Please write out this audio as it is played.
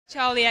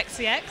Charli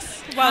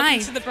XCX, welcome Hi.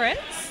 to the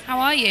Brits. How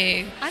are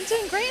you? I'm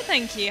doing great,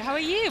 thank you. How are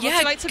you?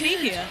 What's it like to be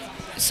here?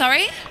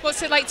 Sorry?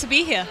 What's it like to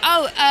be here?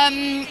 Oh,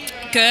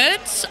 good.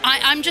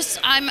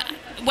 I'm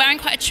wearing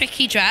quite a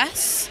tricky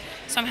dress,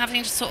 so I'm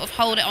having to sort of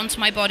hold it onto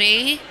my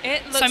body.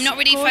 It looks so I'm not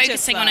really gorgeous,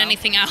 focusing on though.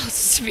 anything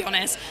else, to be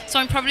honest. So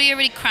I'm probably a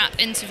really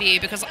crap interview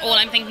because all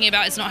I'm thinking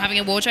about is not having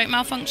a wardrobe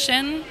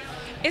malfunction.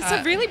 It's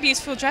a really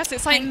beautiful dress.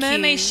 It's like thank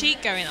mermaid you.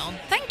 chic going on.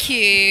 Thank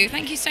you.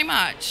 Thank you so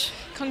much.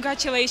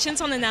 Congratulations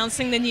on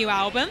announcing the new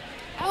album.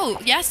 Oh,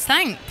 yes,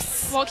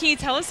 thanks. What can you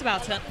tell us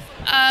about it?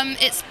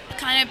 It's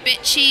kind of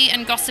bitchy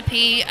and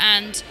gossipy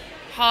and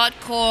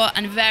hardcore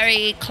and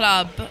very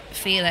club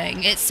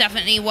feeling. It's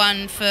definitely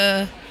one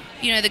for,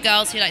 the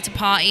girls who like to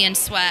party and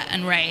sweat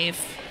and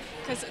rave.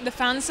 Because the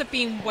fans have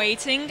been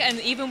waiting, and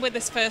even with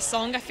this first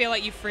song, I feel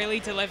like you've really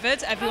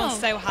delivered. Everyone's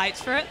so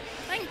hyped for it.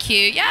 Thank you.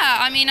 Yeah,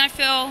 I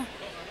feel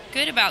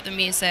good about the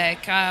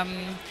music.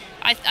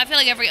 I feel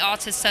like every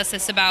artist says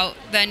this about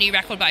their new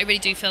record, but I really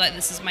do feel like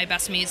this is my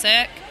best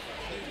music.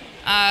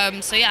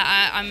 So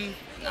yeah,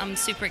 I'm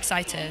super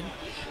excited.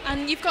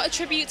 And you've got a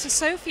tribute to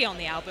Sophie on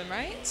the album,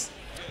 right?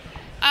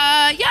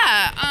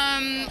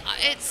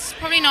 It's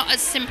probably not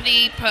as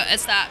simply put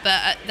as that,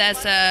 but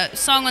there's a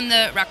song on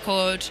the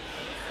record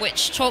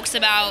which talks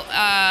about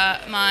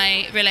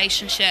my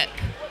relationship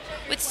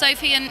with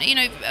Sophie and,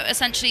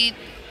 essentially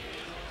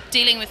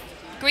dealing with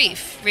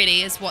grief,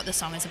 really, is what the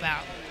song is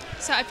about.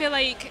 So I feel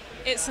like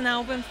it's an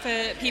album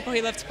for people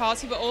who love to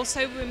party, but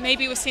also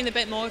maybe we're seeing a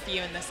bit more of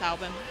you in this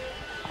album.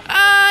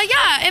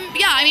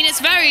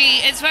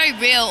 It's very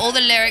real. All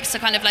the lyrics are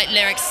kind of like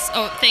lyrics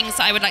or things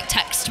that I would like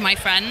text to my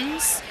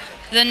friends.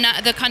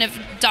 The kind of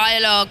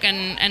dialogue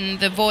and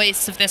the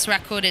voice of this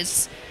record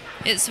it's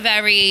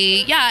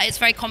very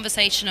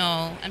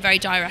conversational and very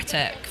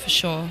diuretic for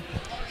sure.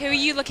 Who are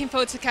you looking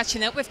forward to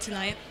catching up with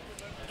tonight?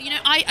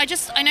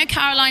 I know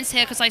Caroline's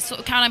here because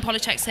Caroline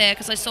Polachek's here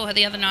because I saw her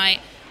the other night,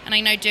 and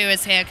I know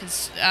Dua's here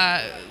because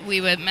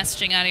we were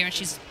messaging earlier and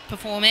she's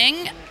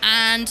performing,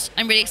 and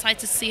I'm really excited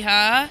to see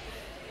her.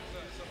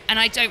 And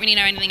I don't really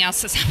know anything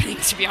else that's happening,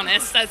 to be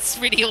honest. That's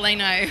really all I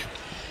know.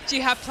 Do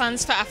you have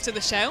plans for after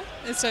the show?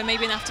 So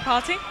maybe an after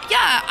party?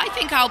 Yeah, I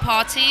think I'll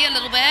party a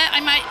little bit.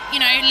 I might,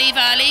 leave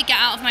early, get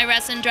out of my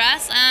resin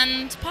dress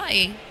and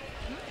party.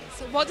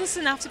 So what does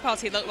an after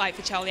party look like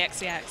for Charli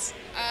XCX?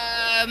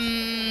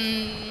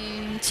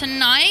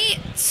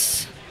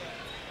 Tonight,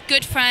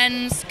 good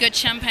friends, good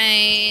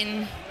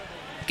champagne,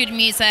 good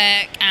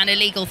music, and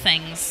illegal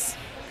things.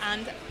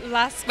 And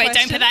last question. Wait,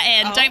 don't put that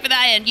in. Oh. Don't put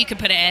that in. You can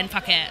put it in.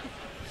 Fuck it.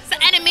 It's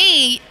the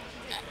enemy.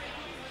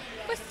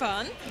 With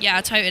fun.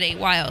 Yeah, totally.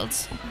 Wild.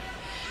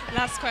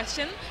 Last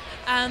question.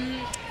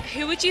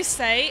 Who would you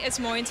say is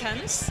more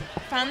intense?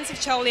 Fans of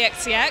Charli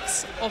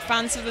XCX or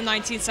fans of the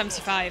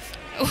 1975?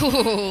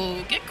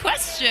 Ooh, good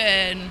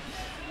question.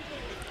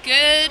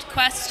 Good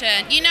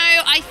question.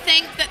 I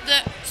think that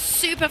the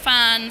super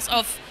fans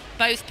of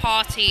both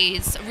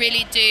parties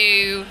really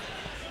do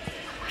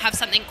have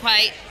something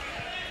quite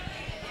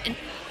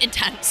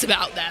intense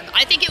about them.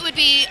 I think it would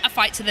be a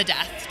fight to the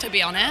death, to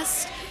be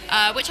honest,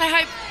 which I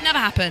hope never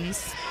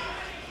happens.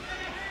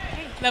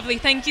 Lovely.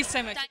 Thank you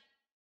so much.